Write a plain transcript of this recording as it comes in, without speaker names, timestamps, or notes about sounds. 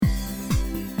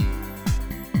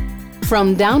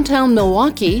From downtown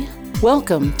Milwaukee,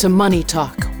 welcome to Money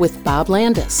Talk with Bob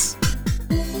Landis.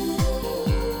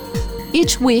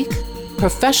 Each week,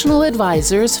 professional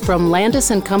advisors from Landis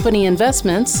 & Company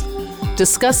Investments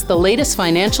discuss the latest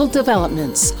financial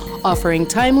developments, offering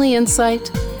timely insight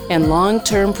and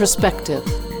long-term perspective.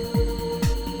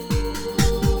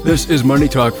 This is Money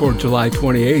Talk for July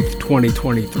 28th,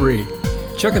 2023.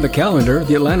 Checking the calendar,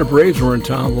 the Atlanta Braves were in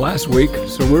town last week,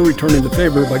 so we're returning the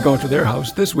favor by going to their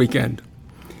house this weekend.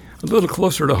 A little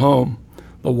closer to home,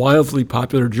 the wildly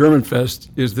popular German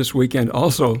Fest is this weekend.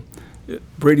 Also,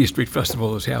 Brady Street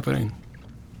Festival is happening.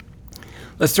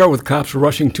 Let's start with cops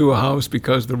rushing to a house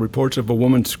because of the reports of a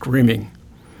woman screaming.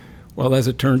 Well, as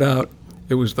it turned out,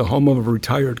 it was the home of a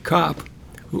retired cop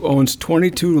who owns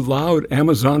 22 loud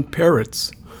Amazon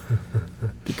parrots.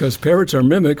 Because parrots are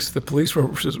mimics, the police were a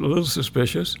little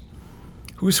suspicious.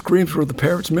 Whose screams were the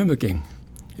parrots mimicking?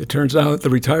 It turns out the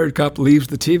retired cop leaves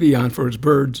the TV on for his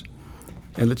birds,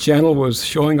 and the channel was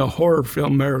showing a horror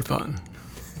film marathon.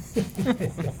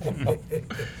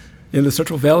 In the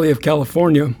Central Valley of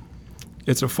California,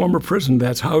 it's a former prison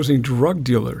that's housing drug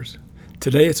dealers.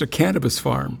 Today it's a cannabis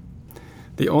farm.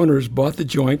 The owners bought the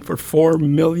joint for $4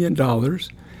 million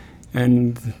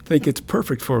and think it's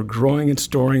perfect for growing and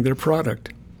storing their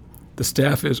product. The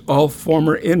staff is all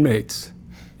former inmates,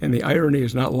 and the irony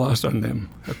is not lost on them.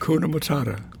 Hakuna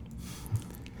Matata.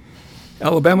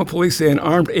 Alabama police say an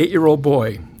armed 8-year-old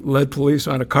boy led police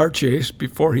on a car chase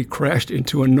before he crashed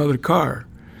into another car.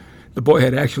 The boy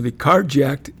had actually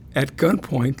carjacked at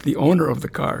gunpoint the owner of the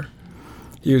car.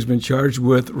 He has been charged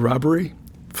with robbery,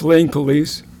 fleeing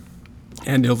police,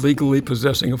 and illegally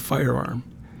possessing a firearm.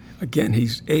 Again,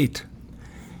 he's 8.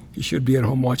 He should be at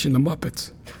home watching the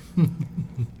Muppets.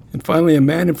 And finally, a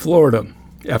man in Florida,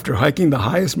 after hiking the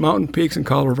highest mountain peaks in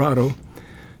Colorado,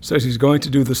 says he's going to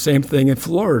do the same thing in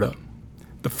Florida,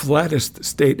 the flattest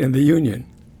state in the union.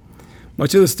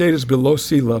 Much of the state is below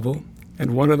sea level,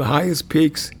 and one of the highest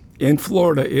peaks in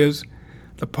Florida is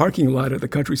the parking lot at the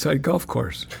Countryside Golf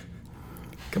Course.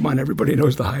 Come on, everybody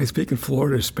knows the highest peak in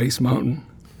Florida is Space Mountain.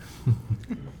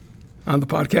 On the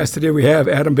podcast today, we have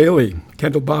Adam Bailey,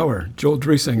 Kendall Bauer, Joel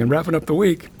Driesing, and wrapping up the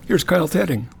week, here's Kyle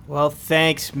Tedding. Well,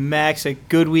 thanks, Max. A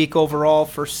good week overall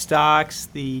for stocks.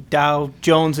 The Dow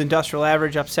Jones Industrial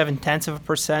Average up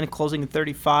 0.7%, closing at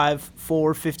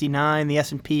 35,459. The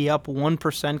S&P up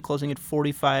 1%, closing at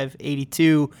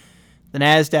 45,82. The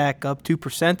NASDAQ up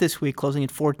 2% this week, closing at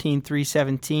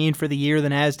 14,317. For the year, the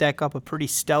NASDAQ up a pretty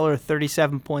stellar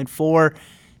 37.4.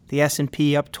 The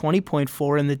S&P up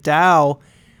 20.4, and the Dow,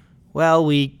 well,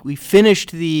 we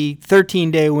finished the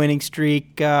 13-day winning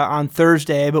streak on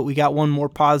Thursday, but we got one more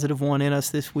positive one in us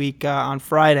this week on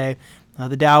Friday.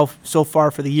 The Dow so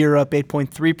far for the year up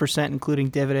 8.3%, including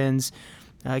dividends.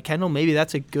 Kendall, maybe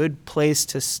that's a good place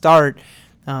to start.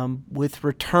 With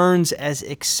returns as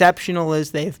exceptional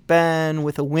as they've been,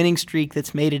 with a winning streak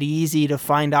that's made it easy to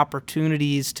find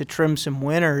opportunities to trim some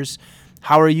winners.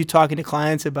 How are you talking to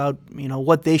clients about,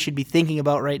 what they should be thinking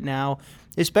about right now,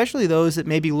 especially those that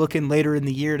may be looking later in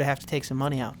the year to have to take some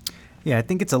money out? Yeah, I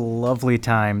think it's a lovely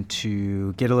time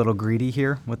to get a little greedy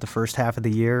here with the first half of the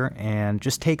year and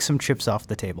just take some chips off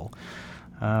the table.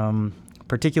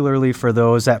 Particularly for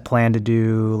those that plan to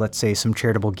do, let's say, some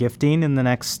charitable gifting in the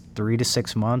next 3 to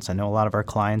 6 months. I know a lot of our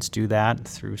clients do that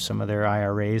through some of their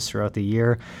IRAs throughout the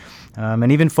year.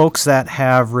 And even folks that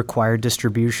have required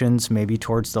distributions maybe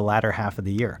towards the latter half of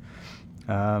the year.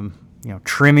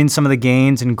 Trimming some of the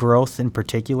gains and growth in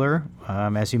particular.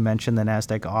 As you mentioned, the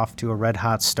NASDAQ off to a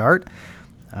red-hot start.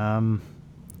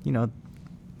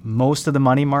 Most of the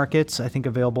money markets, I think,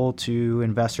 available to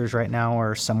investors right now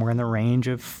are somewhere in the range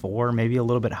of 4, maybe a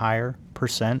little bit higher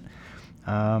percent.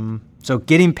 So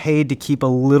getting paid to keep a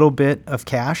little bit of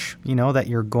cash, that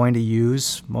you're going to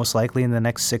use most likely in the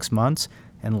next 6 months,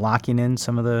 and locking in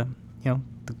some of the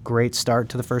great start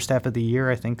to the first half of the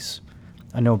year, I think's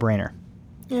a no-brainer.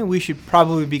 Yeah, we should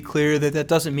probably be clear that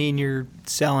doesn't mean you're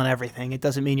selling everything. It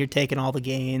doesn't mean you're taking all the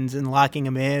gains and locking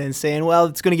them in and saying, well,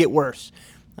 it's going to get worse.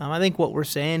 I think what we're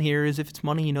saying here is if it's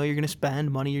money you're going to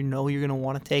spend, money you're going to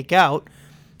want to take out,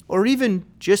 or even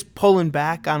just pulling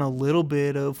back on a little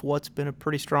bit of what's been a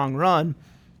pretty strong run,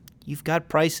 you've got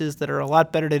prices that are a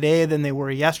lot better today than they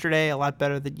were yesterday, a lot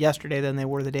better yesterday than they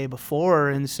were the day before.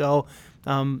 And so,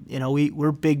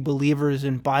 we're big believers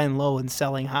in buying low and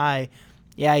selling high.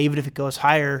 Yeah, even if it goes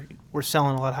higher, we're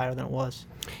selling a lot higher than it was.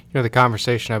 The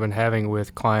conversation I've been having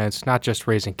with clients, not just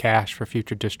raising cash for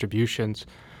future distributions,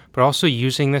 but also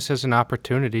using this as an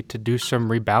opportunity to do some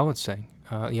rebalancing.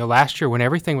 Last year when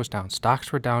everything was down,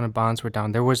 stocks were down and bonds were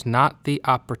down, there was not the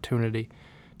opportunity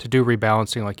to do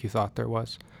rebalancing like you thought there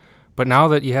was. But now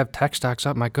that you have tech stocks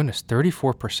up, my goodness,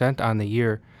 34% on the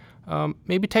year,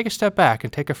 maybe take a step back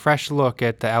and take a fresh look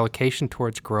at the allocation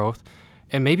towards growth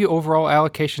and maybe overall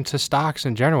allocation to stocks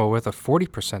in general. With a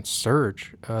 40%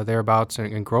 surge thereabouts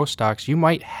in growth stocks, you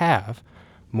might have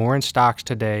more in stocks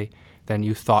today than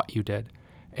you thought you did.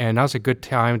 And now's a good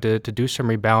time to do some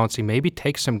rebalancing, maybe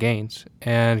take some gains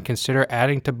and consider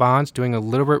adding to bonds, doing a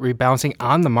little bit rebalancing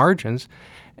on the margins.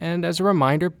 And as a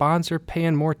reminder, bonds are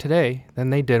paying more today than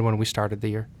they did when we started the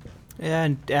year. Yeah,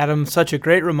 and Adam, such a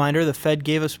great reminder. The Fed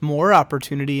gave us more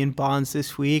opportunity in bonds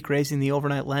this week, raising the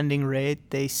overnight lending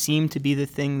rate. They seem to be the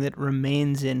thing that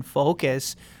remains in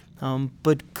focus.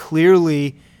 But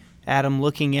clearly, Adam,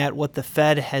 looking at what the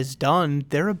Fed has done,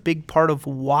 they're a big part of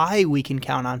why we can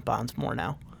count on bonds more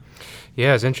now.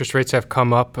 Yeah, as interest rates have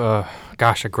come up,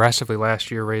 aggressively last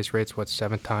year, raised rates,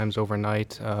 7 times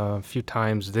overnight, a few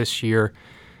times this year.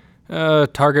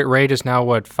 Target rate is now,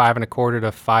 5.25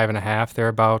 to 5.5,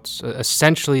 thereabouts.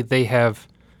 Essentially, they have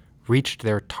reached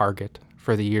their target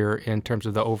for the year in terms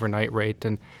of the overnight rate.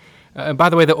 And by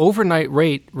the way, the overnight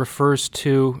rate refers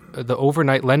to the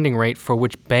overnight lending rate for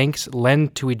which banks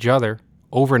lend to each other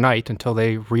overnight until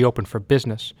they reopen for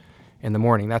business in the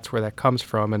morning. That's where that comes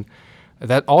from. And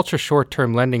that ultra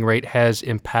short-term lending rate has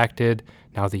impacted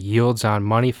now the yields on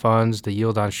money funds, the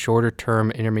yield on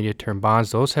shorter-term, intermediate-term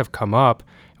bonds. Those have come up.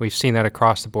 We've seen that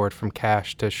across the board from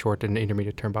cash to short and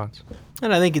intermediate-term bonds.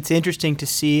 And I think it's interesting to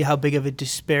see how big of a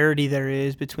disparity there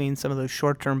is between some of those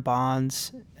short-term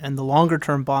bonds and the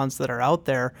longer-term bonds that are out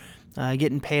there,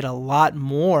 getting paid a lot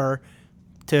more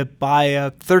to buy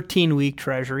a 13-week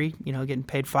treasury, getting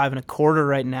paid 5.25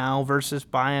 right now versus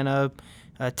buying a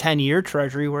 10-year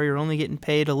treasury where you're only getting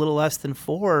paid a little less than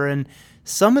 4. And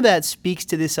some of that speaks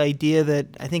to this idea that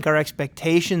I think our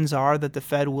expectations are that the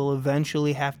Fed will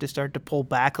eventually have to start to pull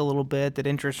back a little bit, that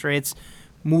interest rates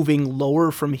moving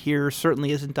lower from here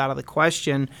certainly isn't out of the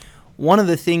question. One of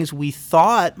the things we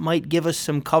thought might give us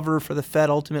some cover for the Fed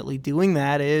ultimately doing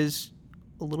that is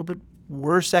a little bit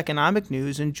worse economic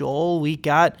news. And Joel, we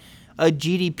got a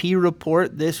GDP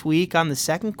report this week on the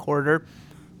second quarter,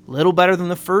 a little better than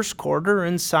the first quarter,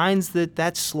 and signs that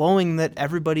that slowing that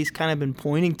everybody's kind of been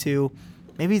pointing to,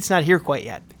 maybe it's not here quite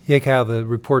yet. Yeah, Kyle, the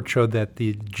report showed that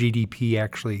the GDP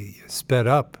actually sped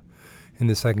up in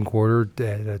the second quarter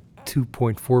at a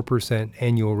 2.4%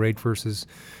 annual rate versus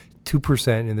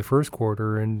 2% in the first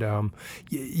quarter. And,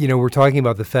 we're talking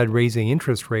about the Fed raising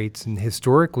interest rates, and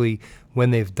historically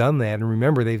when they've done that, and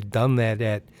remember, they've done that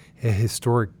at a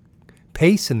historic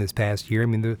pace in this past year. I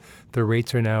mean, the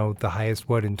rates are now the highest,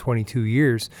 in 22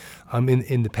 years.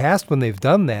 In the past, when they've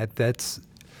done that, that's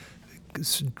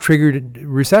triggered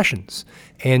recessions.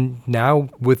 And now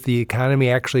with the economy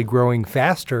actually growing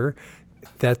faster,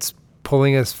 that's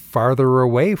pulling us farther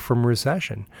away from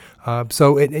recession. One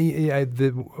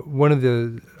of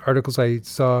the articles I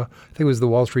saw, I think it was the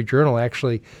Wall Street Journal,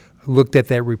 actually looked at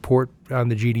that report on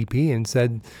the GDP and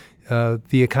said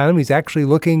the economy is actually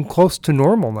looking close to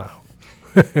normal now.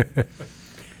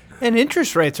 And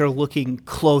interest rates are looking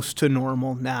close to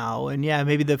normal now. And yeah,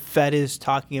 maybe the Fed is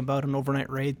talking about an overnight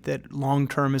rate that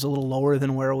long-term is a little lower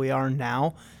than where we are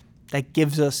now. That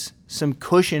gives us some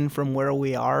cushion from where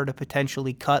we are to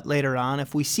potentially cut later on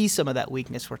if we see some of that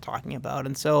weakness we're talking about.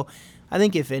 And so I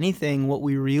think if anything, what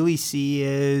we really see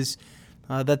is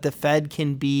that the Fed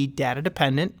can be data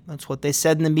dependent. That's what they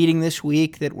said in the meeting this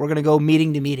week, that we're going to go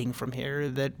meeting to meeting from here,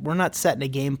 that we're not setting a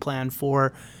game plan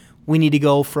for we need to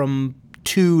go from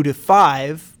 2 to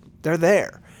 5. They're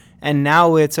there. And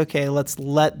now it's, okay, let's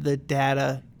let the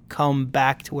data come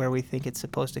back to where we think it's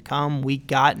supposed to come. We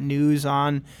got news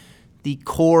on the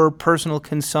core personal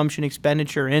consumption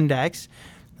expenditure index,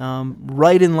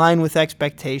 right in line with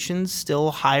expectations,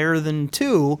 still higher than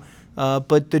 2,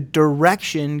 but the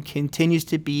direction continues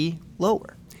to be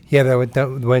lower. Yeah,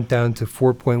 that went down to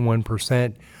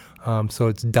 4.1%, so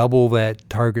it's double that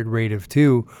target rate of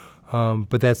 2.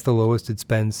 But that's the lowest it's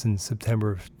been since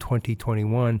September of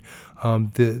 2021.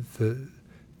 The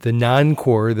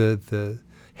non-core, the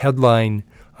headline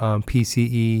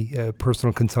PCE,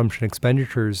 Personal Consumption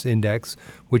Expenditures Index,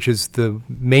 which is the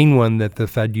main one that the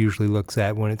Fed usually looks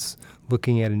at when it's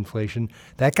looking at inflation,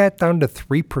 that got down to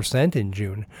 3% in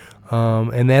June.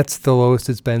 And that's the lowest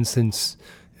it's been since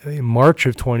March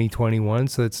of 2021.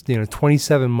 So it's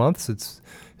 27 months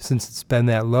since it's been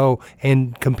that low.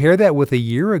 And compare that with a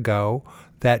year ago,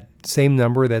 that same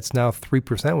number that's now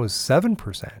 3% was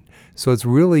 7%. So it's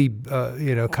really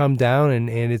come down, and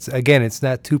it's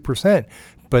not 2%,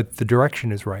 but the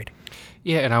direction is right.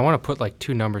 Yeah, and I want to put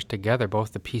two numbers together,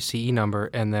 both the PCE number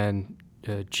and then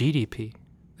GDP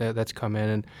that's come in.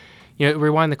 And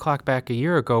Rewind the clock back a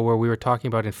year ago where we were talking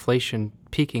about inflation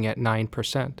peaking at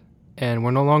 9%. And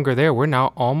we're no longer there. We're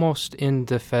now almost in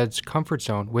the Fed's comfort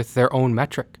zone with their own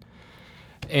metric.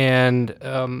 And,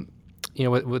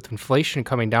 with inflation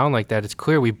coming down like that, it's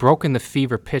clear we've broken the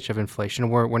fever pitch of inflation.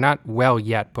 We're not well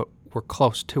yet, but we're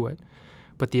close to it.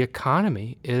 But the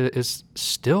economy is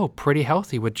still pretty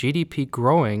healthy with GDP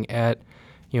growing at,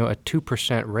 a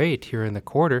 2% rate here in the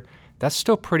quarter. That's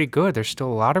still pretty good. There's still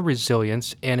a lot of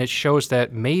resilience, and it shows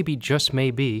that maybe, just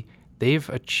maybe, they've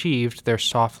achieved their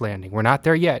soft landing. We're not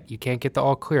there yet. You can't get the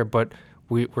all clear, but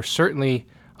we're certainly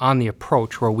on the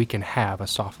approach where we can have a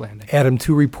soft landing. Adam,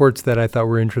 two reports that I thought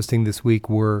were interesting this week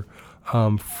were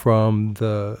from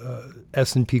the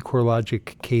S&P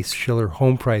CoreLogic Case-Shiller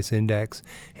Home Price Index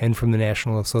and from the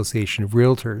National Association of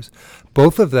Realtors.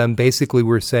 Both of them basically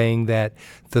were saying that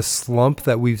the slump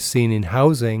that we've seen in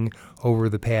housing over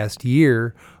the past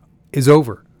year is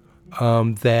over,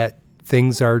 that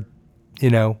things are,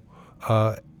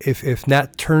 if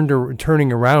not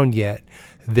turning around yet,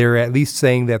 they're at least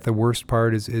saying that the worst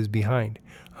part is behind.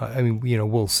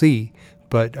 We'll see,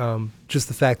 but just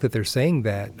the fact that they're saying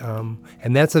that,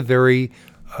 and that's a very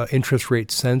interest rate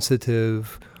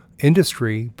sensitive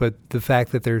industry, but the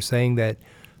fact that they're saying that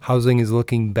housing is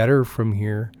looking better from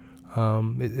here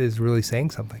is really saying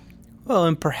something. Well,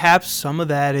 and perhaps some of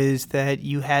that is that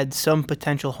you had some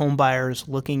potential home buyers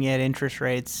looking at interest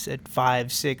rates at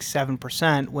 5, 6,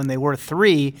 7% when they were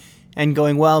 3 and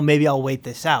going, well, maybe I'll wait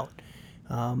this out.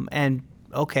 And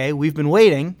okay, we've been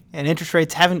waiting and interest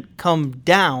rates haven't come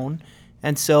down.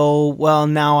 And so, well,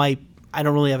 now I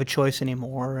don't really have a choice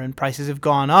anymore, and prices have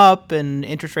gone up and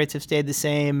interest rates have stayed the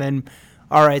same. And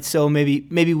all right, so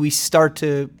maybe we start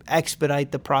to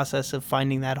expedite the process of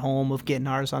finding that home, of getting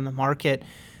ours on the market.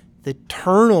 The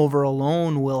turnover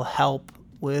alone will help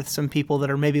with some people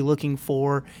that are maybe looking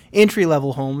for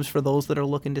entry-level homes for those that are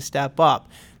looking to step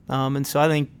up. And so I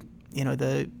think,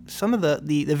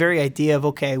 the very idea of,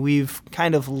 okay, we've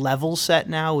kind of level set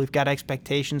now, we've got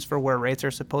expectations for where rates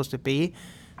are supposed to be,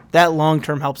 that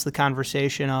long-term helps the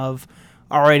conversation of,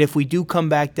 all right, if we do come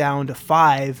back down to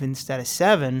 5 instead of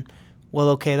 7, well,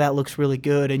 okay, that looks really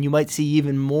good. And you might see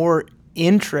even more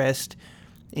interest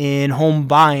in home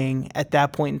buying at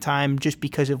that point in time just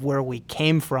because of where we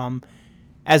came from,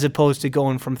 as opposed to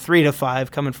going from 3 to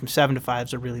 5. Coming from 7 to 5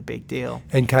 is a really big deal.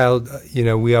 And Kyle,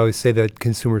 we always say that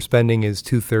consumer spending is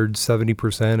 2/3,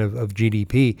 70% of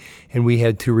GDP. And we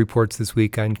had 2 reports this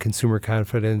week on consumer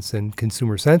confidence and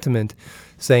consumer sentiment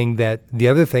saying that the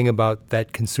other thing about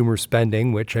that consumer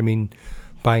spending, which,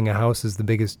 buying a house is the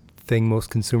biggest thing most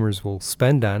consumers will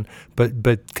spend on,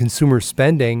 but consumer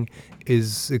spending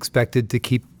is expected to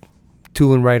keep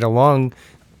tooling right along,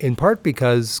 in part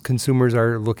because consumers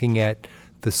are looking at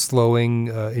the slowing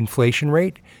inflation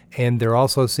rate, and they're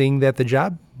also seeing that the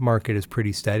job market is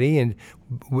pretty steady, and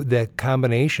that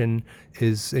combination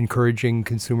is encouraging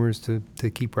consumers to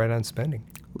keep right on spending.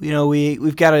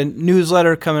 We've got a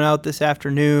newsletter coming out this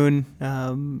afternoon.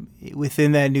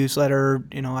 Within that newsletter,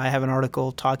 I have an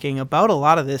article talking about a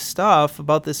lot of this stuff,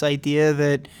 about this idea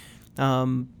that,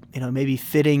 maybe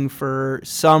fitting for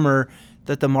summer,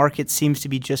 that the market seems to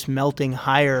be just melting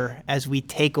higher as we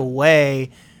take away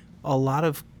a lot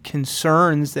of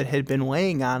concerns that had been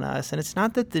weighing on us. And it's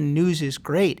not that the news is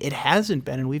great. It hasn't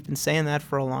been, and we've been saying that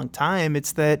for a long time.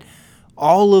 It's that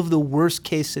all of the worst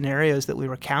case scenarios that we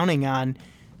were counting on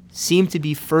seem to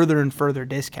be further and further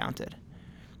discounted.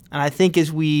 And I think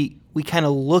as we kind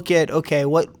of look at, okay,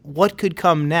 what could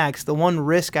come next, the one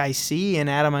risk I see, and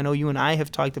Adam, I know you and I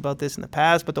have talked about this in the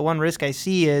past, but the one risk I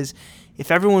see is if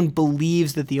everyone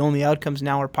believes that the only outcomes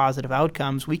now are positive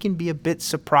outcomes, we can be a bit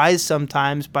surprised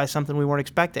sometimes by something we weren't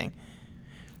expecting.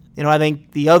 I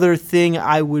think the other thing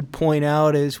I would point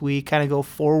out as we kind of go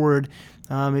forward,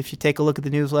 if you take a look at the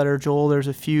newsletter, Joel, there's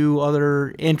a few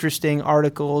other interesting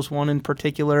articles, one in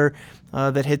particular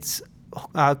that hits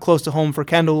close to home for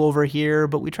Kendall over here,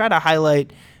 but we try to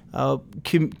highlight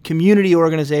community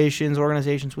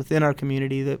organizations within our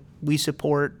community that we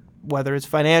support, whether it's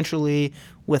financially,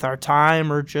 with our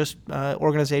time, or just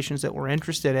organizations that we're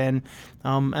interested in,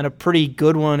 and a pretty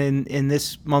good one in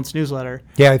this month's newsletter.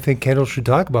 Yeah, I think Kendall should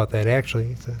talk about that,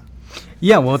 actually.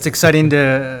 Yeah, well, it's exciting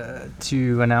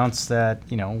to announce that,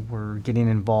 we're getting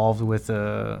involved with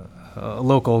a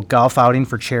local golf outing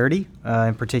for charity.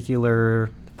 In particular,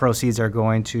 the proceeds are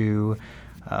going to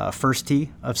First Tee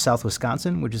of South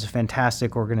Wisconsin, which is a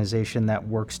fantastic organization that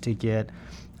works to get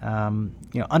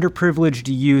underprivileged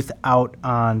youth out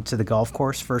onto the golf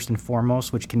course first and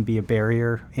foremost, which can be a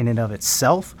barrier in and of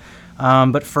itself.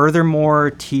 But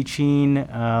furthermore, teaching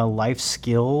life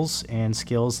skills and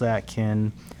skills that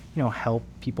can help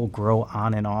people grow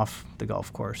on and off the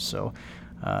golf course. So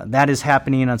that is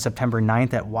happening on September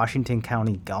 9th at Washington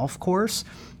County Golf Course.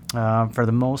 For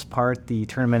the most part, the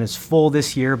tournament is full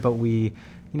this year, but we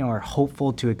are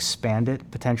hopeful to expand it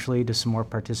potentially to some more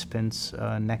participants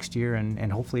next year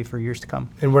and hopefully for years to come.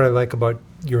 And what I like about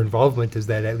your involvement is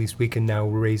that at least we can now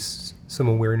raise some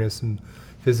awareness and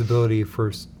visibility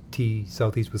for Tee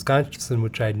Southeast Wisconsin,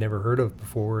 which I'd never heard of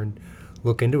before, and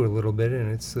look into it a little bit,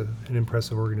 and it's an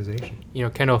impressive organization.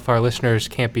 Kendall, if our listeners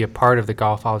can't be a part of the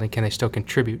golf outing, can they still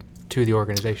contribute to the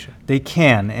organization? They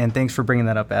can, and thanks for bringing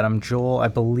that up, Adam. Joel, I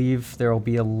believe there will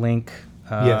be a link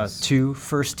to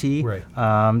First Tee,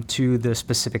 right. To the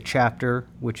specific chapter,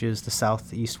 which is the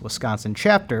Southeast Wisconsin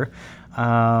chapter.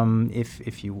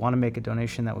 If you want to make a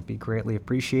donation, that would be greatly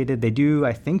appreciated. They do,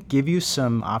 I think, give you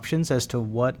some options as to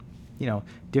what,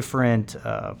 different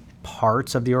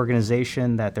parts of the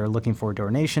organization that they're looking for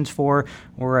donations for,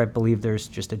 or I believe there's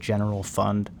just a general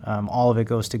fund. All of it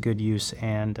goes to good use,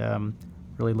 and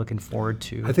really looking forward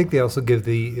to. I think they also give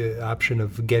the option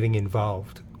of getting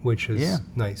involved, which is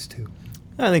nice too.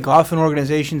 I think often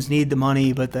organizations need the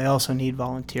money, but they also need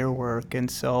volunteer work.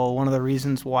 And so one of the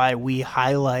reasons why we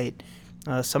highlight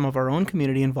some of our own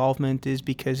community involvement is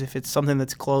because if it's something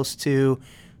that's close to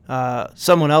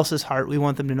someone else's heart, we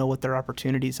want them to know what their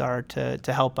opportunities are to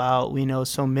help out. We know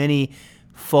so many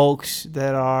folks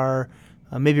that are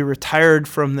maybe retired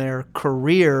from their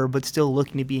career but still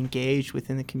looking to be engaged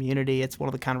within the community. It's one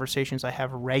of the conversations I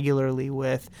have regularly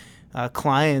with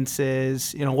clients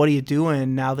is, what are you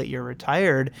doing now that you're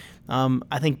retired?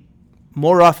 I think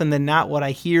more often than not what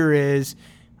I hear is,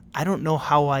 I don't know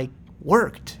how I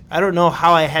worked. I don't know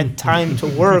how I had time to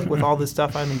work with all the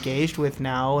stuff I'm engaged with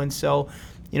now. And so,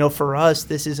 for us,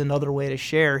 this is another way to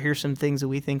share. Here's some things that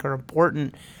we think are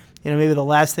important. Maybe the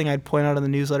last thing I'd point out in the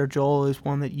newsletter, Joel, is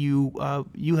one that you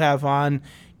have on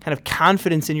kind of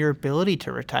confidence in your ability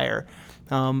to retire.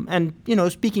 And,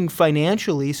 speaking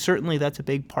financially, certainly that's a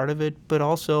big part of it, but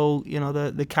also,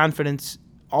 the confidence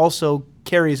also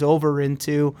carries over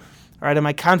into, all right, am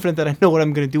I confident that I know what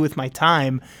I'm going to do with my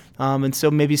time? And so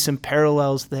maybe some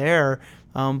parallels there.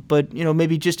 But,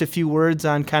 maybe just a few words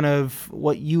on kind of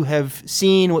what you have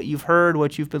seen, what you've heard,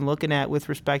 what you've been looking at with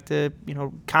respect to,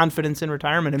 confidence in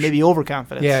retirement and maybe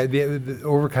overconfidence. Yeah, the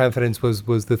overconfidence was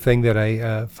the thing that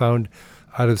I found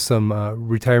out of some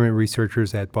retirement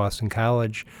researchers at Boston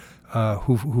College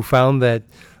who found that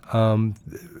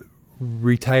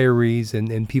retirees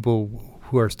and people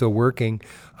who are still working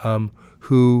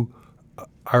who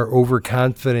are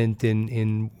overconfident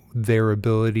in their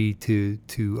ability to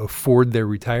afford their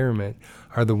retirement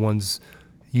are the ones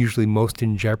usually most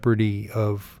in jeopardy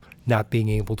of not being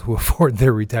able to afford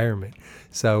their retirement.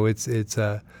 So it's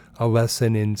a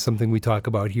lesson in something we talk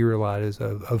about here a lot is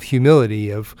of humility,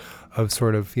 of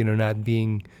sort of, not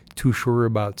being too sure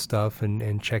about stuff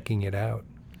and checking it out.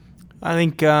 I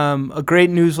think a great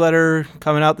newsletter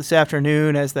coming out this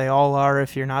afternoon, as they all are.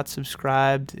 If you're not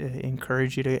subscribed, I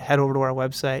encourage you to head over to our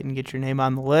website and get your name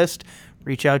on the list.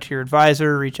 Reach out to your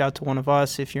advisor, reach out to one of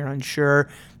us if you're unsure,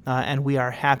 and we are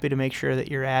happy to make sure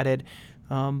that you're added.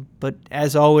 But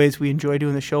as always, we enjoy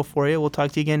doing the show for you. We'll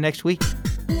talk to you again next week.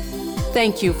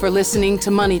 Thank you for listening to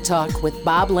Money Talk with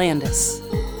Bob Landis.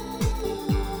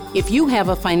 If you have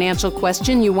a financial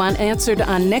question you want answered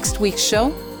on next week's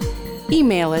show,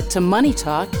 email it to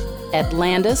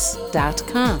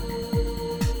moneytalk@landis.com.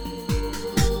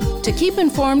 To keep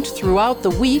informed throughout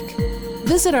the week,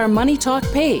 visit our Money Talk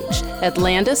page at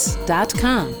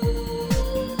landis.com.